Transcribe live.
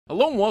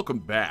Hello and welcome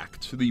back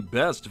to the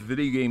best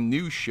video game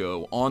news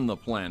show on the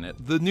planet,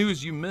 the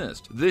news you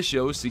missed. This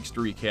show seeks to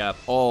recap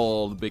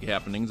all the big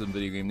happenings in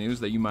video game news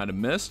that you might have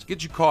missed,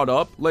 get you caught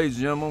up. Ladies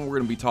and gentlemen, we're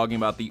going to be talking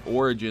about the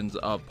origins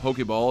of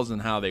Pokeballs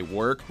and how they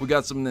work. We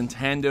got some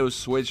Nintendo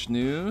Switch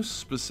news,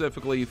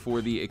 specifically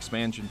for the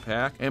expansion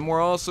pack, and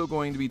we're also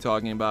going to be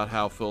talking about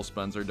how Phil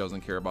Spencer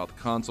doesn't care about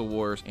the console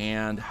wars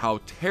and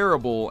how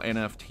terrible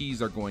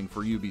NFTs are going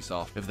for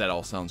Ubisoft. If that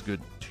all sounds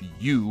good to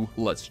you,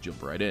 let's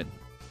jump right in.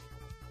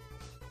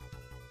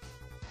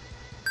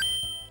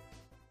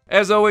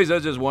 As always, I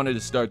just wanted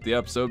to start the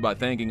episode by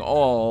thanking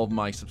all of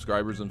my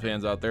subscribers and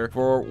fans out there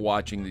for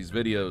watching these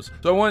videos.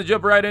 So I want to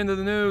jump right into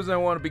the news. I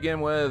want to begin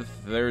with,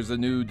 there's a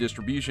new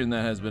distribution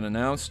that has been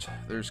announced.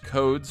 There's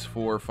codes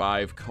for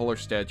 5 color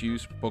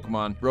statues for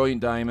Pokemon Brilliant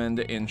Diamond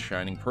and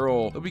Shining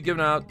Pearl. They'll be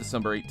given out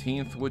December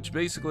 18th, which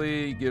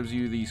basically gives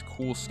you these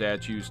cool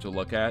statues to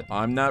look at.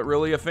 I'm not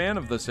really a fan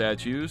of the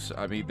statues.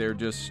 I mean, they're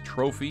just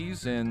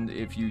trophies, and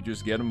if you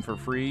just get them for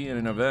free in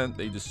an event,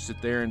 they just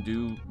sit there and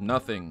do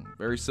nothing.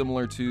 Very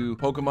similar to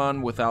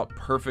Pokemon without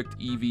perfect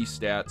EV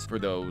stats for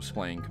those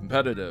playing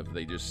competitive.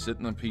 They just sit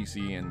in the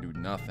PC and do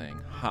nothing.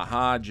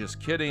 Haha, just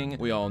kidding.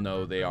 We all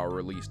know they are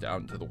released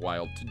out into the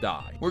wild to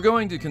die. We're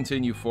going to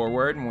continue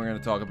forward, and we're going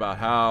to talk about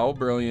how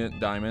Brilliant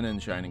Diamond and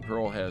Shining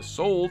Pearl has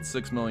sold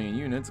 6 million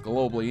units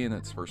globally in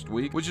its first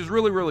week, which is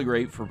really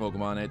great for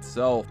Pokemon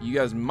itself. You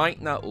guys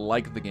might not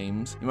like the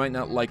games, you might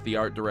not like the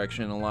art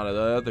direction and a lot of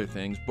the other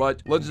things,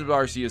 but Legends of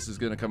Arceus is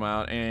going to come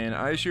out, and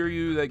I assure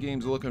you that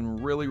game's looking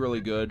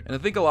really good, and I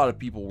think a lot of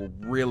people will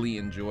really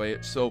enjoy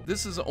it. So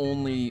this is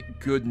only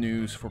good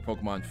news for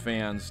Pokemon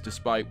fans,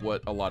 despite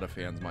what a lot of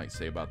fans might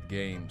say about the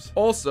games.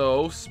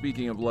 Also,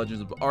 speaking of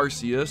Legends of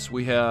Arceus,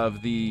 we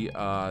have the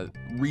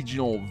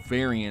regional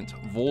variant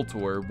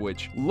Voltorb,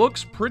 which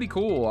looks pretty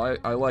cool.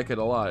 I like it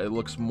a lot. It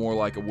looks more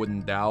like a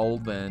wooden dowel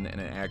than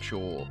an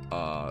actual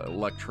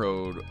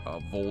electrode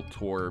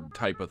Voltorb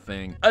type of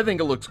thing. I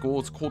think it looks cool.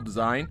 It's a cool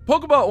design.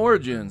 Pokeball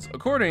Origins.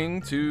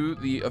 According to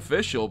the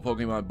official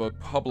Pokemon book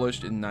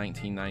published in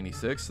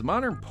 1996, the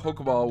modern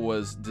Pokeball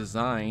was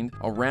designed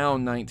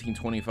around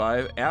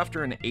 1925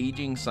 after an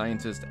aging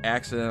scientist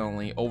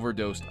accidentally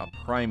overdosed a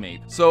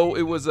Primeape. So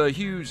it was a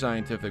huge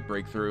scientific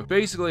breakthrough.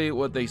 Basically,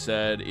 what they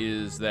said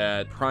is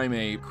that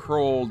Primeape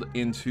crawled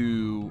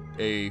into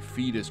a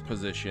fetus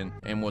position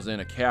and was in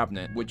a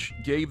cabinet, which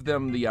gave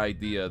them the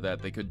idea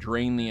that they could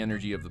drain the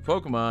energy of the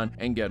Pokemon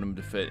and get them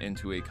to fit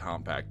into a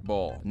compact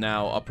ball.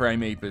 Now, a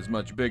Primeape is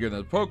much bigger than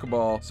a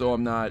Pokeball, so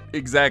I'm not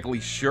exactly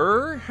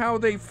sure how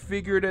they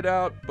figured it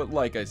out, but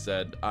like I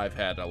said, I've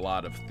had a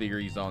lot of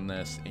theories on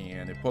this,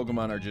 and if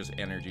Pokemon are just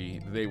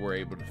energy, they were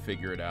able to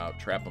figure it out,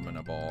 trap them in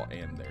a ball,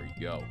 and there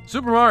you go.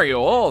 Super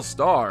Mario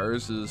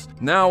All-Stars is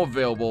now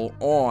available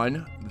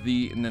on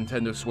the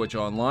Nintendo Switch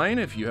Online.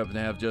 If you happen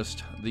to have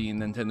just the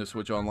Nintendo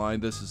Switch Online,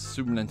 this is a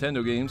Super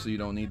Nintendo game, so you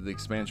don't need the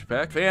expansion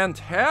pack.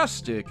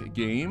 Fantastic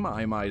game,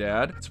 I might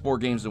add. It's 4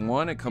 games in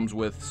one. It comes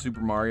with Super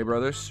Mario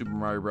Brothers, Super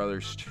Mario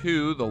Brothers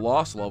 2, The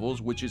Lost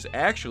Levels, which is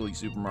actually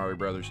Super Mario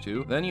Brothers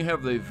 2. Then you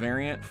have the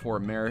variant for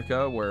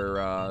America,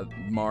 where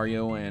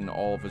Mario and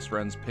all of his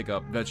friends pick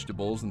up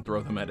vegetables and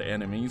throw them at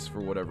enemies for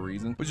whatever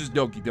reason, which is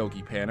Doki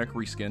Doki Panic,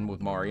 reskinned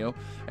with Mario.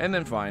 And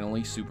then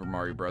finally, Super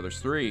Mario Brothers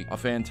 3, a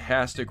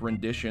fantastic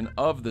rendition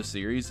of the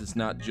series. It's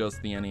not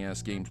just the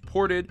NES games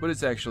ported, but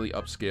it's actually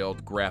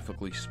upscaled,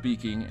 graphically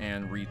speaking,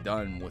 and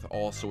redone with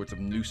all sorts of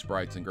new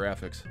sprites and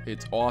graphics.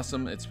 It's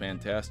awesome, it's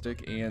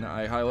fantastic, and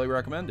I highly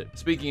recommend it.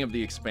 Speaking of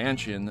the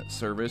expansion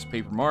service,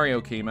 Paper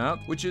Mario came out,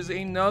 which is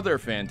another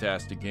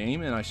fantastic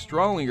game, and I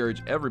strongly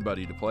urge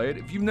everybody to play it.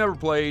 If you've never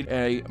played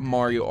a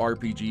Mario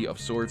RPG of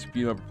sorts, if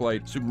you've never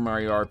played Super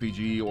Mario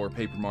RPG or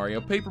Paper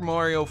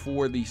Mario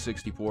for the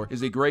 64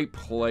 is a great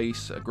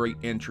place, a great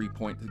entry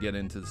point to get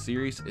into the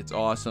series. It's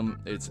awesome.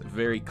 It's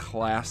very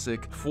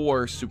classic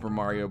for Super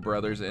Mario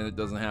Brothers, and it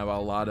doesn't have a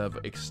lot of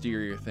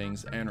exterior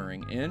things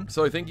entering in.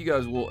 So I think you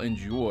guys will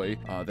enjoy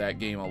that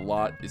game a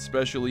lot,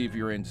 especially if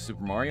you're into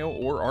Super Mario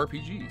or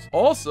RPGs.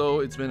 Also,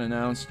 it's been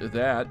announced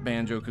that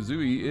Banjo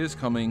Kazooie is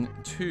coming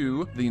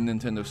to the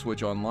Nintendo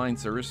Switch Online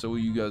service, so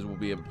you guys will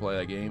be able to play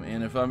that game.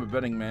 And if I'm a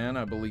betting man,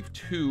 I believe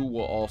 2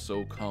 will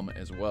also come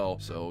as well.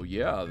 So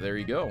yeah, there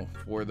you go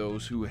for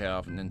those who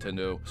have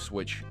Nintendo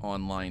Switch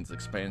Online's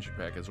expansion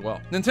pack as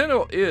well.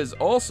 Nintendo is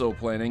also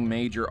planning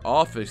major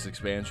Office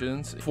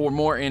expansions for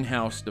more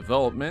in-house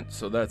development,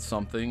 so that's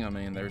something. I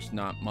mean, there's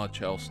not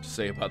much else to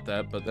say about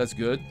that, but that's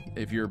good.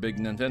 If you're a big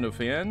Nintendo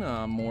fan,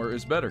 more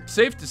is better.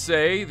 Safe to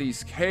say,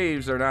 these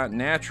caves are not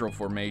natural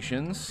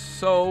formations,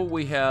 so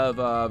we have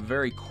a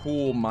very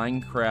cool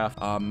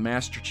Minecraft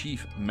Master Chief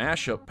Chief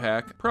mashup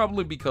pack,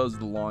 probably because of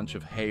the launch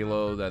of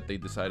Halo that they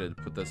decided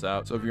to put this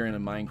out. So if you're into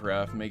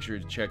Minecraft, make sure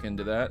to check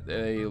into that.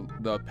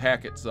 The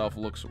pack itself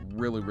looks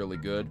really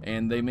good,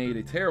 and they made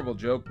a terrible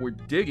joke. We're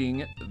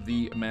digging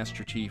the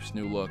Master Chief's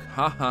new look.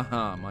 Ha ha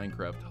ha,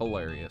 Minecraft,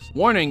 hilarious.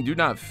 Warning, do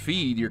not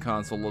feed your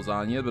console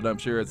lasagna, but I'm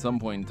sure at some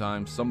point in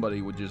time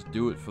somebody would just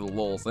do it for the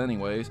lulz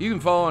anyways. You can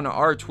follow on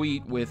our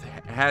tweet with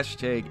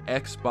hashtag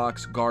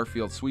Xbox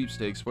Garfield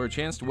sweepstakes for a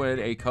chance to win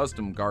a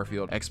custom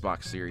Garfield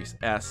Xbox Series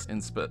S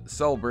in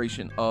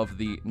celebration of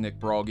the Nick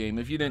Brawl game.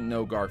 If you didn't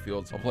know,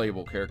 Garfield's a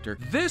playable character.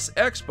 This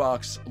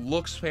Xbox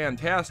looks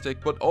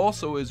fantastic, but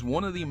also is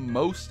one of the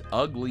most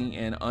ugly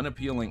and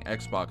unappealing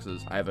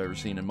Xboxes I've ever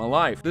seen in my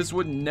life. This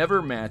would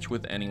never match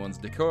with anyone's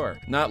decor.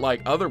 Not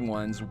like other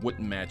ones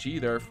wouldn't match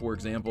either. For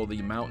example,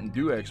 the Mountain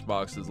Dew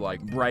Xbox is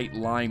like bright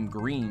lime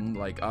green,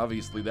 like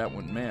obviously that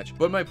wouldn't match.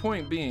 But my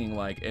point being,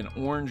 like, an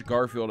orange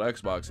Garfield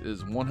Xbox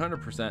is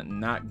 100%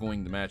 not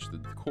going to match the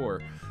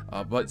decor.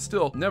 But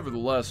still,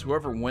 nevertheless,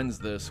 whoever wins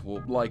this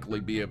will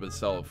likely be able to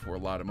sell it for a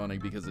lot of money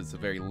because it's a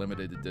very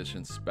limited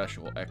edition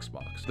special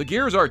Xbox. The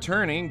gears are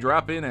turning.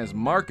 Drop in as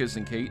Marcus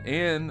and Kate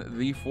in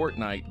the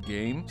Fortnite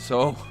game.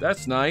 So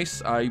that's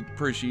nice. I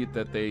appreciate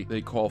that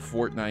they call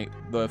Fortnite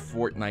the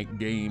Fortnite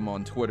game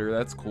on Twitter.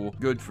 That's cool.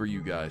 Good for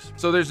you guys.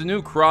 So there's a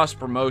new cross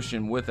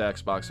promotion with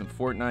Xbox and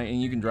Fortnite,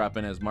 and you can drop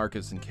in as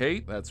Marcus and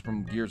Kate. That's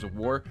from Gears of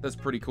War. That's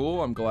pretty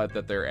cool. I'm glad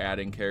that they're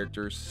adding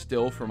characters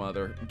still from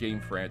other game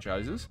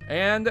franchises.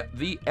 And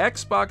the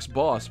Xbox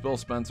boss, Phil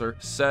Spencer,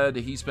 said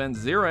he spends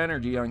zero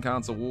energy on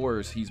console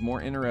wars. He's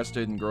more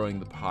interested in growing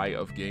the pie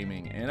of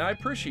gaming. And I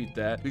appreciate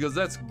that because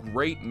that's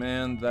great,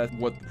 man. That's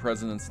what the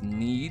presidents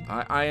need.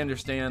 I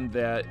understand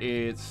that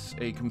it's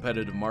a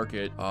competitive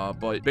market,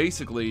 but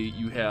basically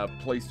you have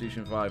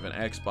PlayStation 5 and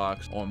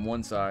Xbox on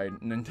one side,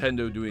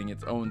 Nintendo doing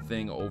its own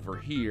thing over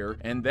here,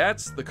 and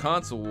that's the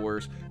console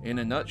wars in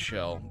a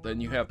nutshell.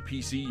 Then you have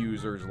PC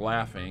users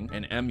laughing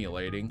and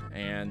emulating,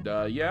 and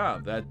yeah,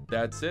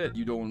 that's it.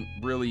 You don't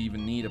really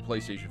even need a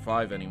PlayStation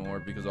 5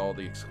 anymore because all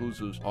the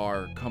exclusives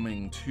are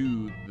coming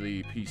to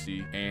the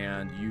PC,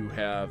 and you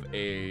have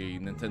a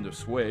Nintendo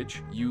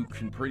Switch. You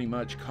can pretty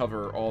much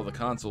cover all the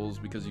consoles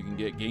because you can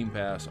get Game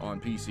Pass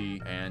on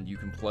PC, and you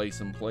can play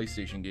some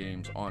PlayStation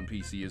games on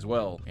PC as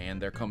well,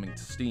 and they're coming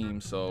to Steam,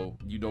 so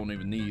you don't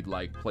even need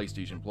like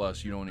PlayStation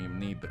Plus. You don't even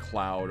need the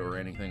cloud or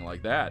anything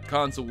like that.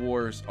 Console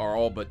wars are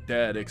all but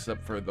dead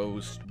except for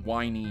those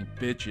whiny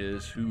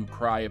bitches who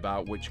cry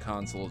about which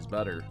console is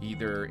better.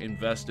 Either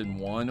invest in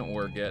one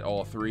or get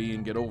all three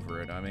and get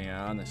over it. I mean,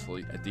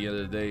 honestly, at the end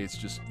of the day, it's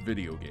just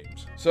video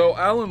games. So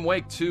Alan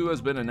Wake 2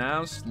 has been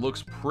announced.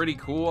 Looks pretty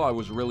cool. I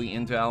was really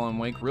into Alan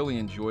Wake, really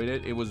enjoyed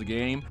it. It was a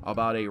game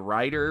about a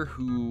writer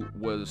who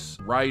was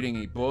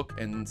writing a book,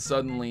 and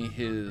suddenly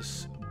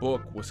his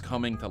book was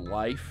coming to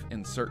life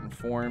in certain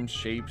forms,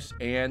 shapes,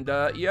 and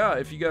yeah,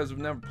 if you guys have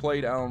never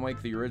played Alan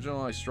Wake the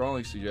original, I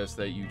strongly suggest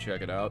that you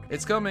check it out.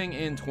 It's coming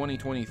in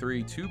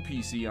 2023 to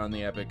PC on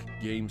the Epic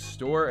Games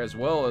Store, as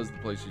well as the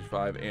PlayStation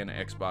 5 and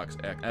Xbox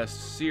S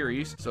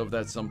series, so if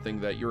that's something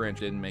that you're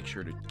interested in, make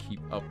sure to keep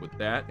up with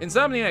that.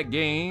 Insomniac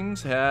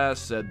Games has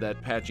said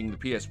that patching the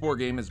PS4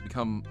 game has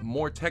become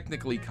more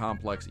technically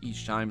complex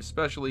each time,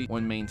 especially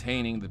when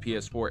maintaining the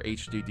PS4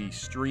 HDD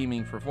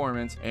streaming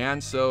performance,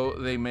 and so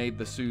they made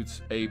the suits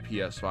a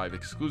PS5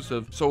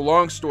 exclusive. So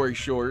long story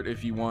short,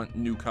 if you want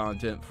new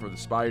content for the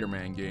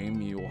Spider-Man game,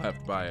 you will have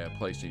to buy a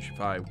PlayStation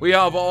 5. We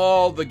have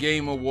all the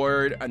Game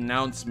Award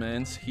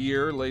announcements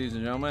here, ladies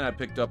and gentlemen. I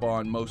picked up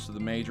on most of the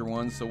major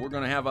ones, so we're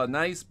gonna have a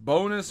nice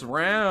bonus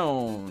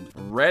round.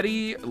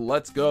 Ready?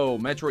 Let's go.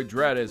 Metroid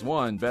Dread has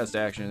won Best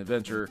Action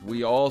Adventure.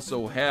 We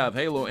also have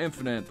Halo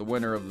Infinite, the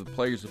winner of the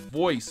Player's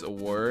Voice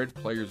Award.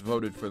 Players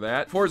voted for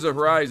that. Forza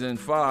Horizon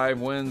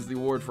 5 wins the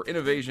award for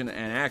Innovation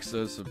and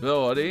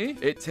Accessibility.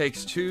 It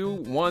Takes Two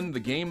won the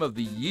Game of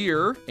the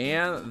Year,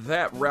 and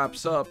that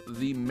wraps up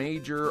the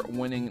major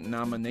winning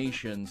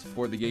nominations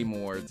for the Game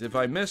Awards. If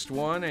I missed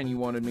one and you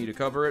wanted me to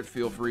cover it,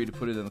 feel free to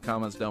put it in the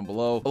comments down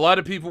below. A lot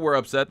of people were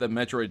upset that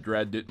Metroid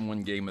Dread didn't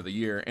win Game of the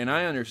Year, and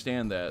I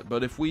understand that,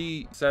 but if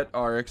we set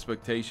our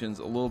expectations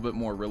a little bit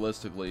more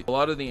realistically, a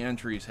lot of the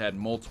entries had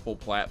multiple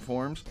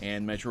platforms,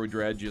 and Metroid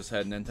Dread just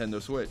had Nintendo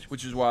Switch,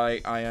 which is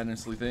why I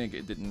honestly think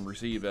it didn't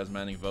receive as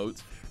many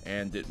votes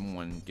and didn't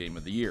win Game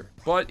of the Year.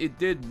 But it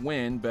did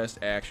win Best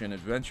Action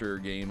Adventure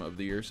Game of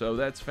the Year, so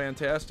that's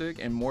fantastic,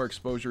 and more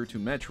exposure to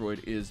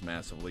Metroid is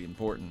massively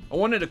important. I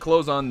wanted to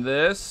close on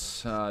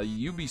this.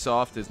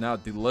 Ubisoft has now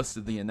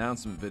delisted the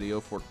announcement video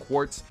for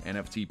Quartz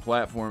NFT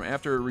platform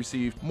after it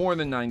received more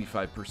than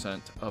 95%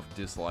 of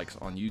dislikes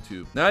on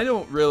YouTube. Now, I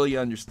don't really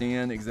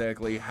understand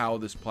exactly how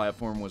this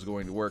platform was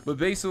going to work, but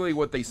basically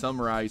what they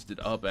summarized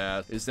it up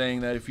as is saying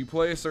that if you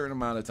play a certain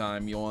amount of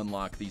time, you'll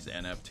unlock these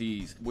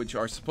NFTs, which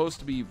are supposed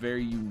to be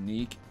very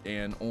unique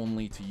and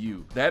only to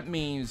you. That that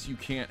means you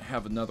can't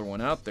have another one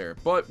out there.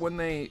 But when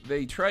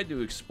they tried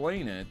to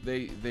explain it,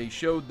 they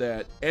showed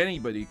that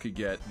anybody could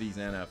get these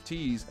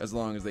NFTs as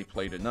long as they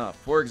played enough.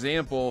 For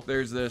example,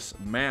 there's this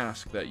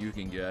mask that you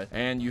can get,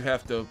 and you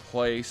have to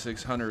play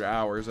 600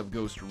 hours of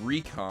Ghost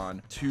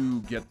Recon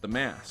to get the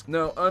mask.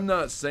 Now, I'm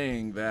not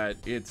saying that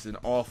it's an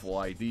awful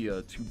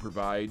idea to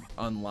provide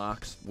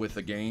unlocks with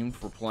a game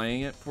for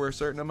playing it for a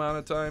certain amount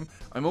of time.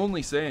 I'm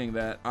only saying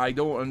that I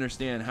don't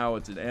understand how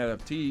it's an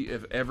NFT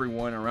if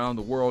everyone around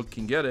the world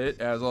can get it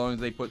as long as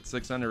they put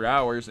 600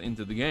 hours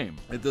into the game.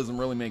 It doesn't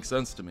really make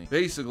sense to me.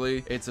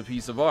 Basically, it's a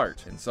piece of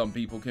art, and some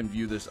people can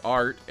view this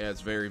art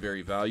as very,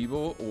 very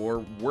valuable or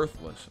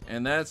worthless.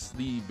 And that's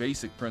the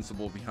basic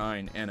principle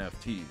behind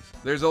NFTs.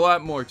 There's a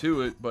lot more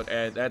to it, but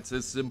that's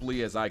as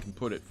simply as I can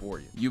put it for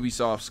you.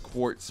 Ubisoft's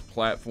Quartz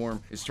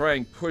platform is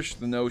trying to push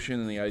the notion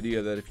and the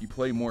idea that if you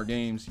play more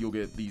games, you'll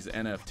get these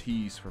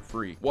NFTs for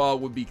free. While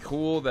it would be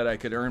cool that I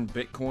could earn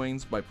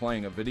bitcoins by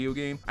playing a video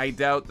game, I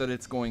doubt that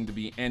it's going to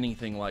be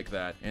anything like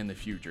that in the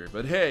future.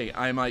 But hey,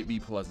 I might be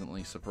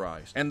pleasantly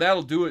surprised. And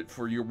that'll do it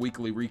for your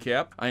weekly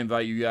recap. I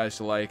invite you guys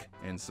to like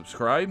and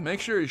subscribe. Make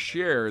sure to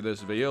share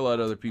this video, let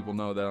other people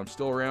know that I'm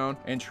still around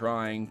and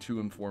trying to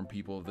inform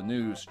people of the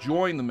news.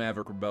 Join the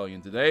Maverick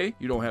Rebellion today.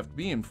 You don't have to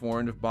be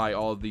informed by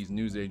all of these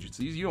news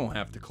agencies. You don't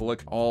have to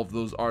click all of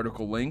those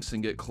article links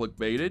and get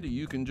clickbaited.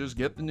 You can just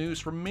get the news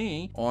from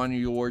me on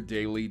your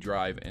daily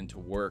drive into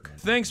work.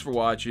 Thanks for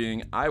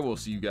watching. I will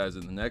see you guys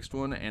in the next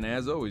one, and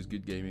as always,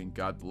 good gaming,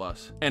 God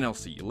bless, and I'll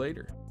see you later.